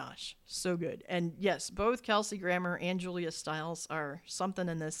 Oh my gosh, so good. And yes, both Kelsey Grammer and Julia Stiles are something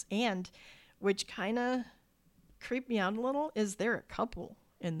in this. And which kind of creeped me out a little is they're a couple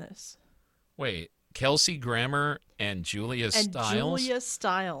in this. Wait, Kelsey Grammer and Julia Stiles? Julia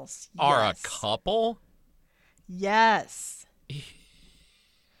Stiles Are a couple? Yes.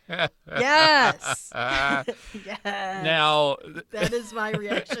 Yes. Yes. Now, that is my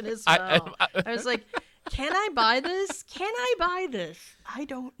reaction as well. I was like, can I buy this? Can I buy this? I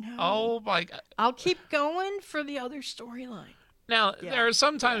don't know. Oh my God. I'll keep going for the other storyline. Now, there are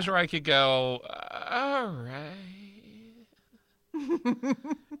some times where I could go, all right.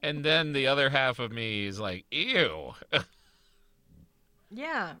 And then the other half of me is like, ew.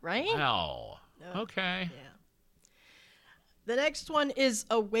 Yeah, right? Wow. Okay. Yeah. The next one is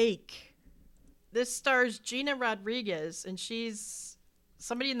Awake. This stars Gina Rodriguez, and she's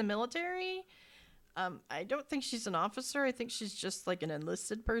somebody in the military. I don't think she's an officer. I think she's just like an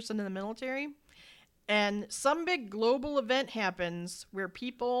enlisted person in the military. And some big global event happens where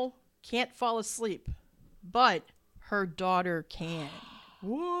people can't fall asleep, but her daughter can.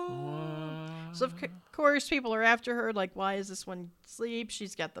 Whoa. So, of course, people are after her, like, why is this one asleep?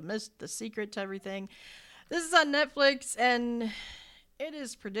 She's got the secret to everything. This is on Netflix, and it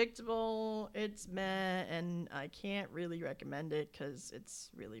is predictable. It's meh, and I can't really recommend it because it's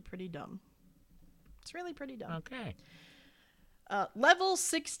really pretty dumb. It's really pretty dumb. Okay. Level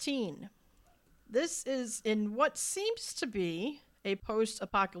 16. This is in what seems to be a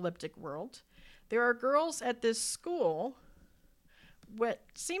post-apocalyptic world. There are girls at this school what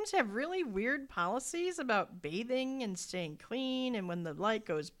seems to have really weird policies about bathing and staying clean, and when the light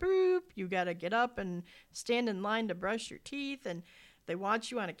goes boop, you gotta get up and stand in line to brush your teeth, and they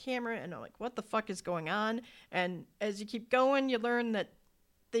watch you on a camera and are like, what the fuck is going on? And as you keep going, you learn that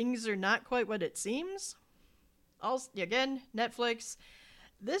things are not quite what it seems. Also, again, Netflix.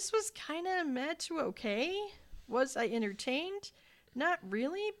 This was kind of meh to okay. Was I entertained? Not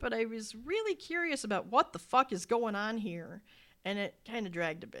really, but I was really curious about what the fuck is going on here. And it kind of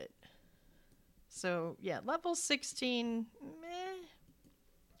dragged a bit. So, yeah, level 16, meh.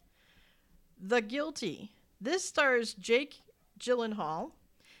 The Guilty. This stars Jake Gyllenhaal,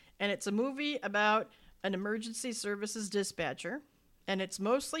 and it's a movie about an emergency services dispatcher, and it's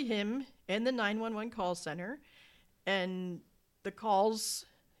mostly him in the 911 call center, and the calls,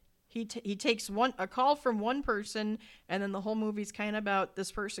 he takes a call from one person, and then the whole movie's kind of about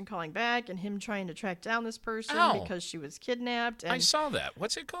this person calling back and him trying to track down this person because she was kidnapped. And I saw that.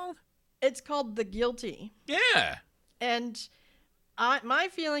 What's it called? It's called The Guilty. Yeah. And my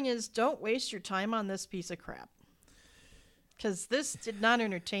feeling is don't waste your time on this piece of crap. Because this did not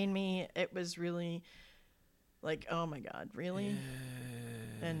entertain me. It was really like, oh my God, really?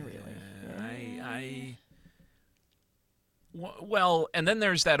 And really. Well, and then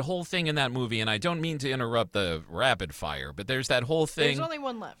there's that whole thing in that movie, and I don't mean to interrupt the rapid fire, but there's that whole thing. There's only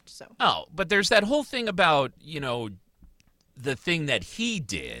one left, so. Oh, but there's that whole thing about, the thing that he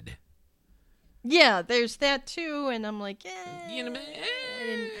did. Yeah, there's that too, and I'm like, by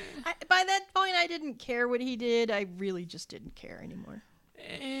that point, I didn't care what he did. I really just didn't care anymore.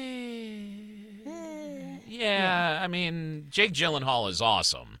 Yeah, I mean, Jake Gyllenhaal is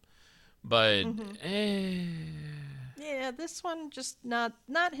awesome, but yeah, this one just not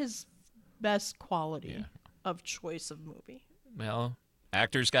his best quality of choice of movie. Well,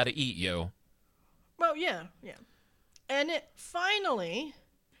 actors got to eat, yo. Well, yeah. And it finally,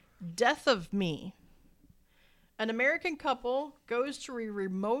 Death of Me. An American couple goes to a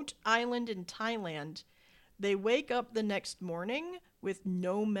remote island in Thailand. They wake up the next morning with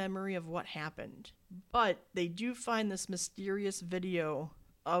no memory of what happened. But they do find this mysterious video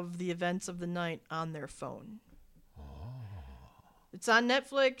of the events of the night on their phone. It's on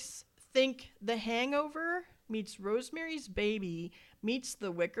Netflix. Think The Hangover meets Rosemary's Baby meets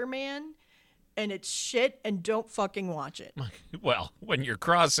The Wicker Man. And it's shit, and don't fucking watch it. Well, when you're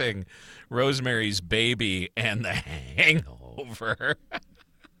crossing Rosemary's Baby and The Hangover.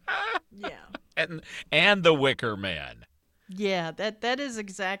 Yeah. And The Wicker Man. Yeah, that is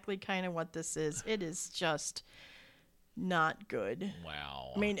exactly kind of what this is. It is just not good.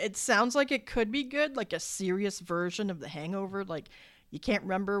 Wow. I mean, it sounds like it could be good, like a serious version of The Hangover. Like, you can't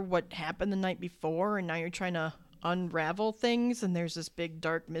remember what happened the night before, and now you're trying to unravel things, and there's this big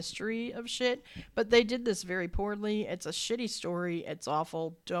dark mystery of shit. But they did this very poorly. It's a shitty story. It's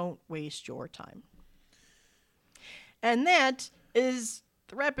awful. Don't waste your time. And that is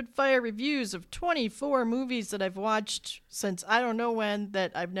the rapid fire reviews of 24 movies that I've watched since I don't know when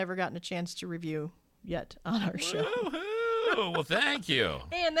that I've never gotten a chance to review yet on our show. Woo-hoo. Well, thank you.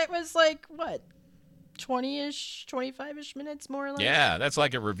 And that was like, what, 20-ish, 25-ish minutes, more or less? Yeah, that's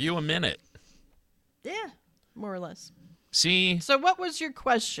like a review a minute. Yeah, more or less. See? So what was your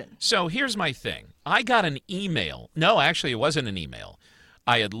question? So here's my thing. I got an email. No, actually, it wasn't an email.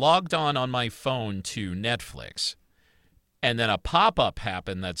 I had logged on my phone to Netflix, and then a pop-up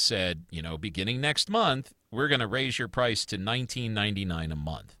happened that said, beginning next month, we're going to raise your price to $19.99 a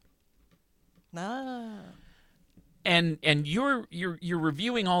month. Ah. And you're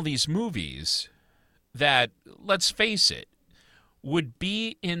reviewing all these movies that, let's face it, would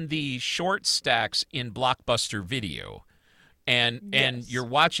be in the short stacks in Blockbuster Video. And you're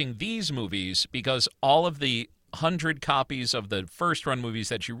watching these movies because all of the 100 copies of the first run movies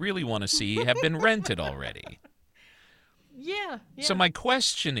that you really want to see have been rented already. Yeah. So my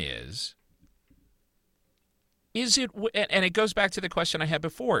question is it, and it goes back to the question I had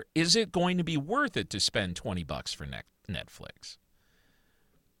before, is it going to be worth it to spend $20 for Netflix?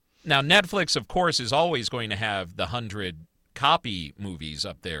 Now, Netflix, of course, is always going to have the 100 copy movies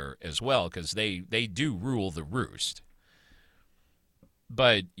up there as well because they do rule the roost.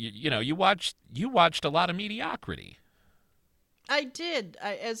 But, you watched a lot of mediocrity. I did.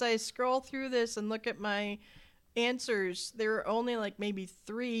 As I scroll through this and look at my answers, there are only like maybe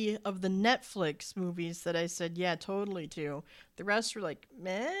 3 of the Netflix movies that I said, yeah, totally to. The rest were like,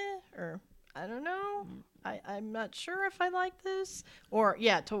 meh, or I don't know. I'm not sure if I like this. Or,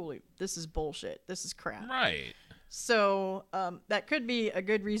 yeah, totally. This is bullshit. This is crap. Right. So that could be a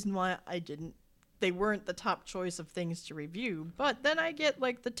good reason why they weren't the top choice of things to review. But then I get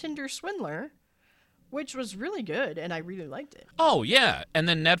like the Tinder Swindler, which was really good, and I really liked it. Oh, yeah. And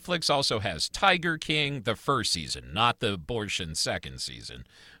then Netflix also has Tiger King, the first season, not the abortion second season.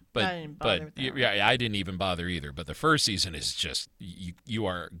 But I didn't bother with that one. yeah, I didn't even bother either. But the first season is just you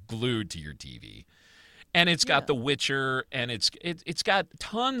are glued to your TV, and it's got The Witcher, and it's got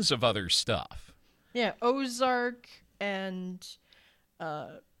tons of other stuff. Yeah, Ozark, and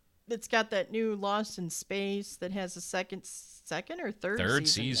it's got that new Lost in Space that has a second or third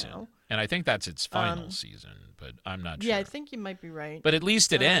season now. And I think that's its final season, but I'm not sure. Yeah, I think you might be right. But at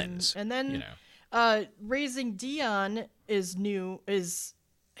least it ends. And then Raising Dion is new,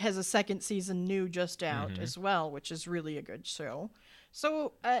 has a second season new just out as well, which is really a good show.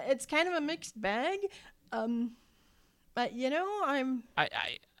 So it's kind of a mixed bag. But I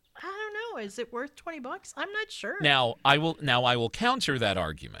don't know. Is it worth $20? I'm not sure. Now I will counter that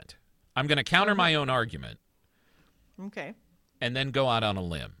argument. I'm going to counter my own argument. Okay. And then go out on a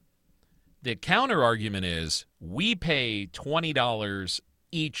limb. The counter argument is we pay $20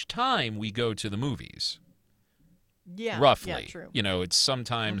 each time we go to the movies. Yeah. Roughly. Yeah, true. It's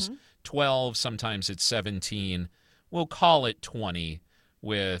sometimes 12, sometimes it's 17. We'll call it 20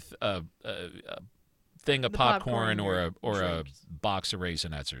 with a thing of popcorn or a box of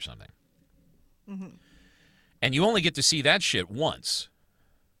Raisinets or something. And you only get to see that shit once.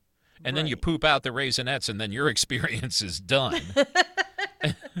 And then you Right. poop out the Raisinets, and then your experience is done.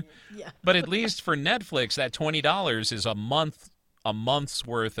 Yeah. But at least for Netflix, that $20 is a month's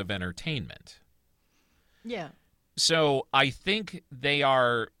worth of entertainment. Yeah. So I think they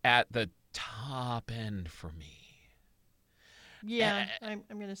are at the top end for me. Yeah. I'm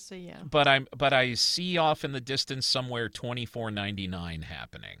gonna say yeah. But I see off in the distance somewhere $24.99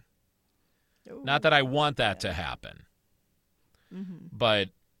 happening. Ooh, Not that I want that to yeah. happen, Mm-hmm. but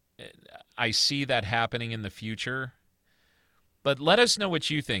I see that happening in the future. But let us know what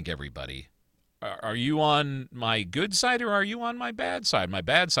you think, everybody. Are you on my good side or are you on my bad side? My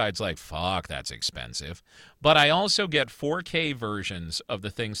bad side's like, fuck, that's expensive. But I also get 4K versions of the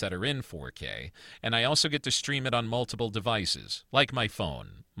things that are in 4K, and I also get to stream it on multiple devices, like my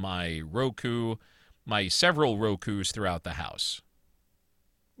phone, my Roku, my several Rokus throughout the house.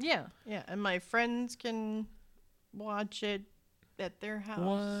 Yeah. Yeah. And my friends can watch it at their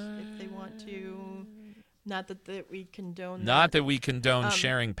house if they want to. Not that we condone Not that. that we condone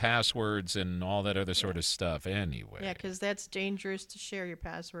sharing passwords and all that other sort of stuff anyway. Yeah, because that's dangerous to share your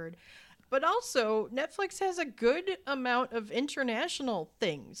password. But also, Netflix has a good amount of international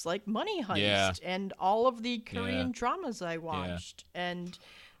things like Money Heist Yeah. and all of the Korean Yeah. dramas I watched, and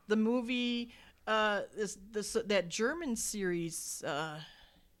the movie, that German series.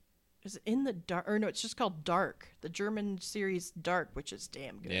 Is it In the Dark? Or no, it's just called Dark. The German series Dark, which is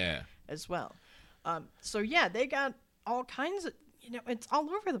damn good Yeah. as well. So yeah, they got all kinds of, it's all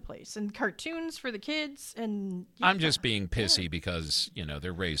over the place, and cartoons for the kids, and I'm just being pissy because,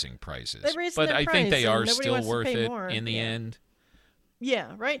 they're raising prices. They're raising but their I price, think they and are nobody still wants to worth pay it more. in the end.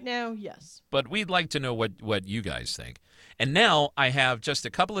 Yeah, right now, yes. But we'd like to know what you guys think. And now I have just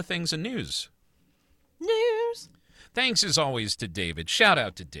a couple of things in news. News. Thanks as always to David. Shout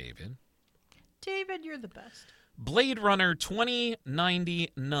out to David. David, you're the best. Blade Runner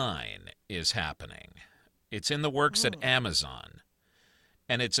 2099 is happening. It's in the works at Amazon.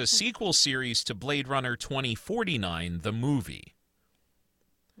 And it's a sequel series to Blade Runner 2049, the movie.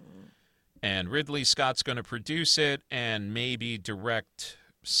 And Ridley Scott's going to produce it and maybe direct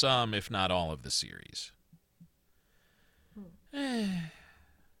some, if not all, of the series.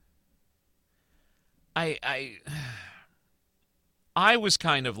 I was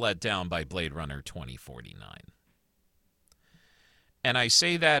kind of let down by Blade Runner 2049. And I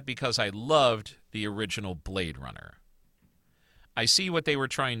say that because I loved the original Blade Runner. I see what they were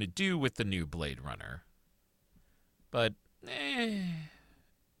trying to do with the new Blade Runner. But,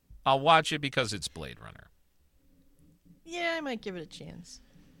 I'll watch it because it's Blade Runner. Yeah, I might give it a chance.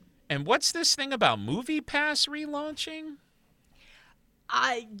 And what's this thing about Movie Pass relaunching?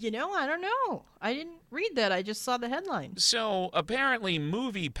 I don't know. I didn't read that. I just saw the headline. So apparently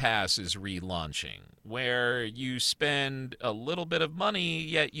Movie Pass is relaunching, where you spend a little bit of money,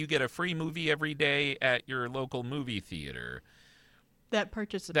 yet you get a free movie every day at your local movie theater. That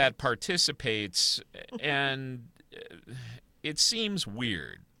participates. And it seems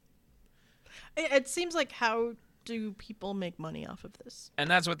weird. It seems like, how do people make money off of this? And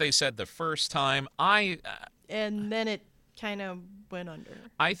that's what they said the first time. And then it kind of went under.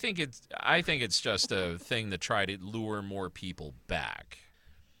 I think it's just a thing to try to lure more people back.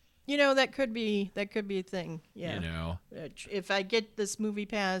 That could be a thing. Yeah. If I get this movie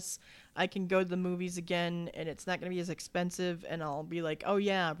pass, I can go to the movies again, and it's not going to be as expensive, and I'll be like, oh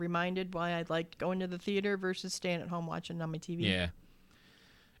yeah, reminded why I liked going to the theater versus staying at home watching on my TV. Yeah.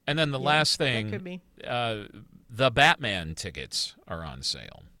 And then the last thing, that could be. The Batman tickets are on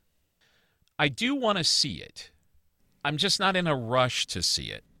sale. I do want to see it. I'm just not in a rush to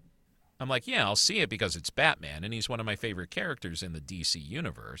see it. I'm like, yeah, I'll see it because it's Batman, and he's one of my favorite characters in the DC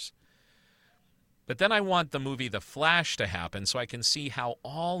universe. But then I want the movie The Flash to happen so I can see how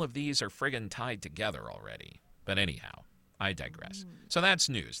all of these are friggin' tied together already. But anyhow, I digress. So that's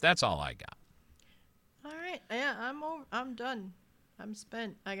news. That's all I got. All right. Yeah, I'm done. I'm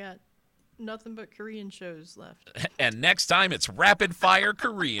spent. I got nothing but Korean shows left. And next time, it's Rapid Fire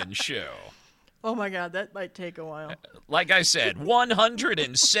Korean Show. Oh my God, that might take a while. Like I said,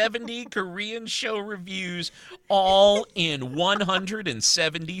 170 Korean show reviews, all in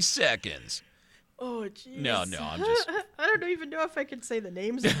 170 seconds. Oh, jeez. No, I'm just... I don't even know if I can say the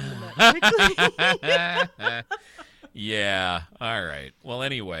names of them that quickly. Yeah, all right. Well,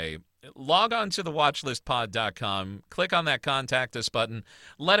 anyway, log on to thewatchlistpod.com, click on that Contact Us button.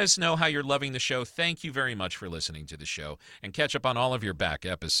 Let us know how you're loving the show. Thank you very much for listening to the show, and catch up on all of your back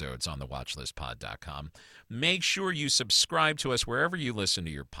episodes on thewatchlistpod.com. Make sure you subscribe to us wherever you listen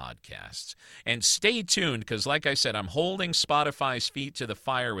to your podcasts. And stay tuned, because like I said, I'm holding Spotify's feet to the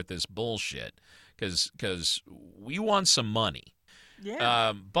fire with this bullshit, because we want some money.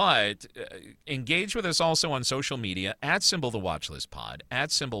 Yeah. But engage with us also on social media at @ the Watchlist Pod,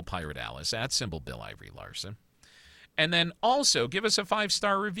 at @ Pirate Alice, at @ Bill Ivory Larson. And then also give us a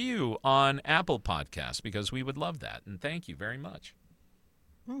 5-star review on Apple Podcasts because we would love that. And thank you very much.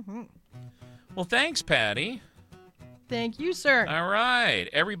 Mm-hmm. Well, thanks, Patty. Thank you, sir. All right.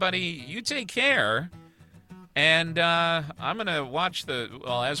 Everybody, you take care. And I'm going to watch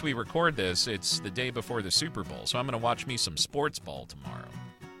well, as we record this, it's the day before the Super Bowl. So I'm going to watch me some sports ball tomorrow.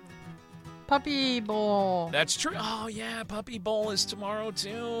 Puppy Bowl. That's true. Oh, yeah. Puppy Bowl is tomorrow, too.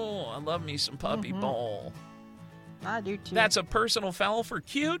 I love me some Puppy Bowl. I do, too. That's a personal foul for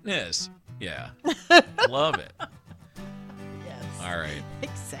cuteness. Yeah. Love it. Yes. All right.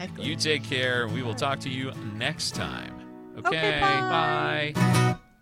 Exactly. You take care. We will talk to you next time. Okay, bye. bye.